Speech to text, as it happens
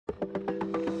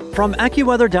From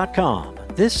AccuWeather.com,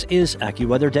 this is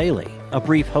AccuWeather Daily, a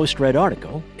brief host-read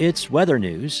article. It's weather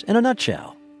news in a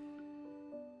nutshell.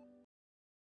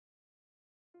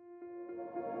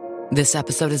 This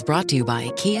episode is brought to you by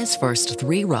Kia's first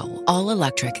three-row,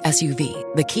 all-electric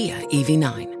SUV, the Kia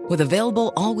EV9, with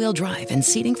available all-wheel drive and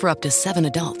seating for up to 7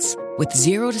 adults, with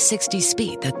 0 to 60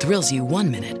 speed that thrills you 1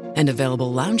 minute and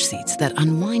available lounge seats that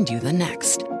unwind you the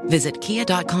next. Visit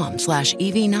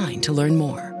kia.com/EV9 to learn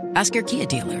more. Ask your Kia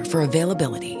dealer for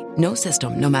availability. No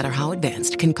system, no matter how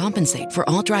advanced, can compensate for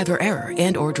all driver error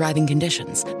and or driving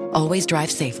conditions. Always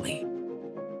drive safely.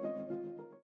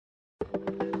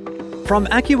 From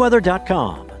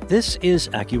AccuWeather.com, this is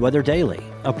AccuWeather Daily,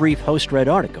 a brief host-read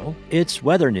article. It's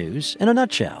weather news in a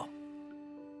nutshell.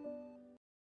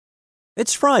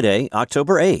 It's Friday,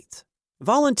 October 8th.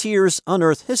 Volunteers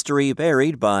unearth history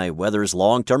buried by weather's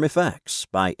long-term effects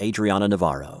by Adriana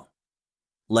Navarro.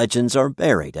 Legends are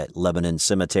buried at Lebanon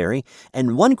Cemetery,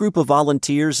 and one group of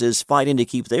volunteers is fighting to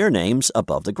keep their names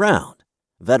above the ground.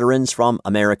 Veterans from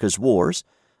America's wars,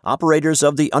 operators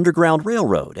of the Underground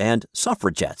Railroad, and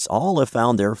suffragettes all have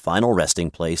found their final resting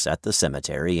place at the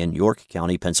cemetery in York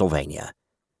County, Pennsylvania.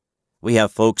 We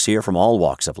have folks here from all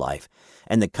walks of life,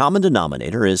 and the common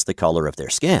denominator is the color of their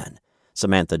skin.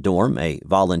 Samantha Dorm, a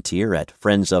volunteer at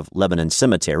Friends of Lebanon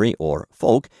Cemetery, or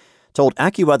FOLK, told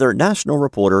AccuWeather national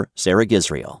reporter Sarah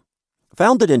Gisriel.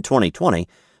 Founded in 2020,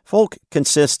 FOLK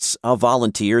consists of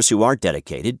volunteers who are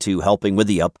dedicated to helping with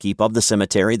the upkeep of the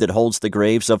cemetery that holds the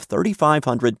graves of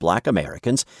 3,500 Black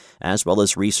Americans, as well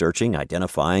as researching,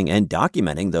 identifying, and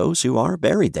documenting those who are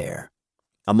buried there.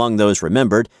 Among those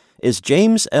remembered is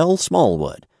James L.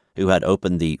 Smallwood, who had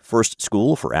opened the first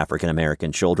school for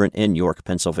African-American children in York,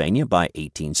 Pennsylvania by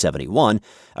 1871,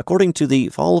 according to the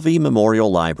Falvey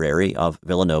Memorial Library of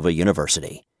Villanova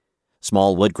University.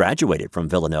 Smallwood graduated from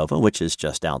Villanova, which is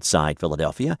just outside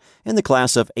Philadelphia, in the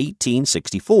class of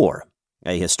 1864.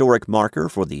 A historic marker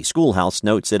for the schoolhouse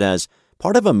notes it as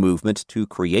part of a movement to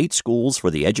create schools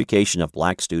for the education of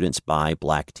Black students by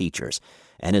Black teachers,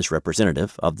 and is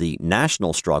representative of the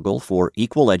national struggle for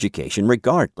equal education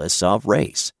regardless of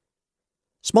race.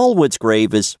 Smallwood's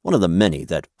grave is one of the many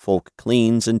that FOLK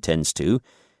cleans and tends to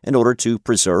in order to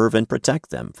preserve and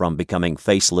protect them from becoming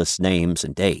faceless names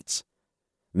and dates.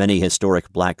 Many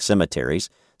historic Black cemeteries,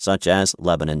 such as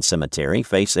Lebanon Cemetery,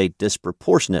 face a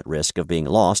disproportionate risk of being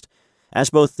lost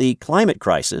as both the climate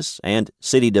crisis and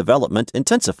city development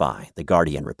intensify, The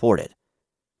Guardian reported.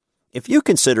 If you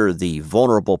consider the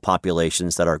vulnerable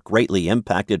populations that are greatly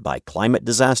impacted by climate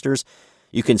disasters,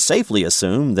 you can safely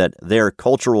assume that their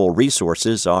cultural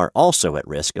resources are also at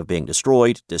risk of being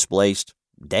destroyed, displaced,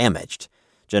 damaged.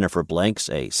 Jennifer Blanks,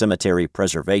 a cemetery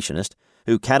preservationist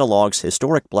who catalogs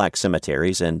historic Black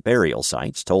cemeteries and burial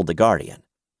sites, told The Guardian.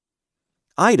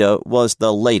 Ida was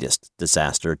the latest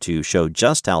disaster to show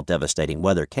just how devastating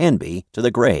weather can be to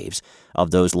the graves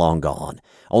of those long gone,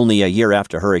 only a year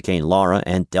after Hurricane Laura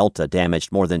and Delta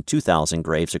damaged more than 2,000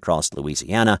 graves across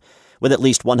Louisiana, with at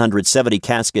least 170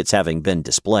 caskets having been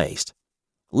displaced.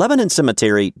 Lebanon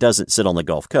Cemetery doesn't sit on the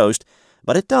Gulf Coast,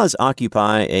 but it does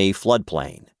occupy a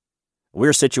floodplain.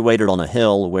 We're situated on a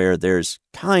hill where there's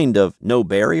kind of no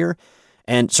barrier,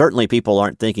 and certainly people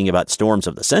aren't thinking about storms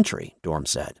of the century, Dorm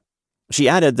said. She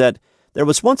added that there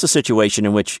was once a situation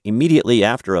in which immediately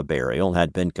after a burial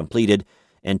had been completed,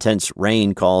 intense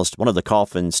rain caused one of the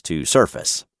coffins to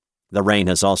surface. The rain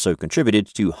has also contributed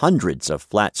to hundreds of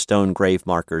flat stone grave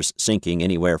markers sinking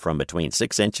anywhere from between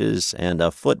 6 inches and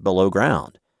a foot below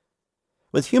ground.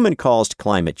 With human-caused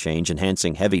climate change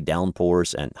enhancing heavy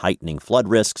downpours and heightening flood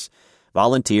risks,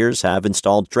 volunteers have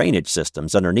installed drainage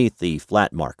systems underneath the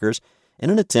flat markers in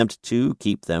an attempt to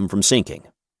keep them from sinking.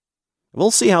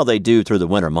 We'll see how they do through the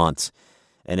winter months,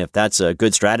 and if that's a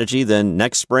good strategy, then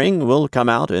next spring we'll come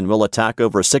out and we'll attack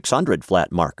over 600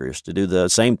 flat markers to do the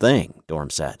same thing, Dorm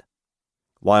said.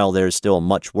 While there's still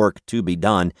much work to be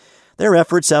done, their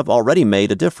efforts have already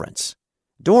made a difference.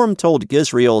 Dorm told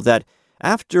Gisriel that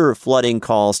after flooding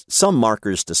caused some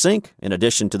markers to sink, in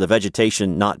addition to the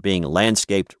vegetation not being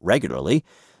landscaped regularly,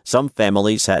 some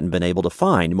families hadn't been able to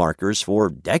find markers for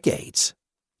decades.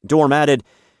 Dorm added,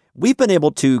 "We've been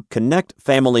able to connect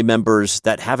family members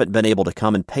that haven't been able to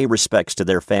come and pay respects to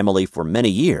their family for many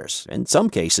years, in some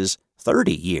cases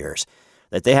 30 years,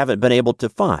 that they haven't been able to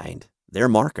find their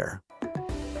marker."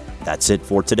 That's it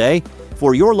for today.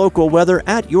 For your local weather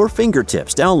at your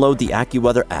fingertips, download the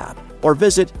AccuWeather app or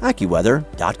visit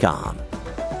AccuWeather.com.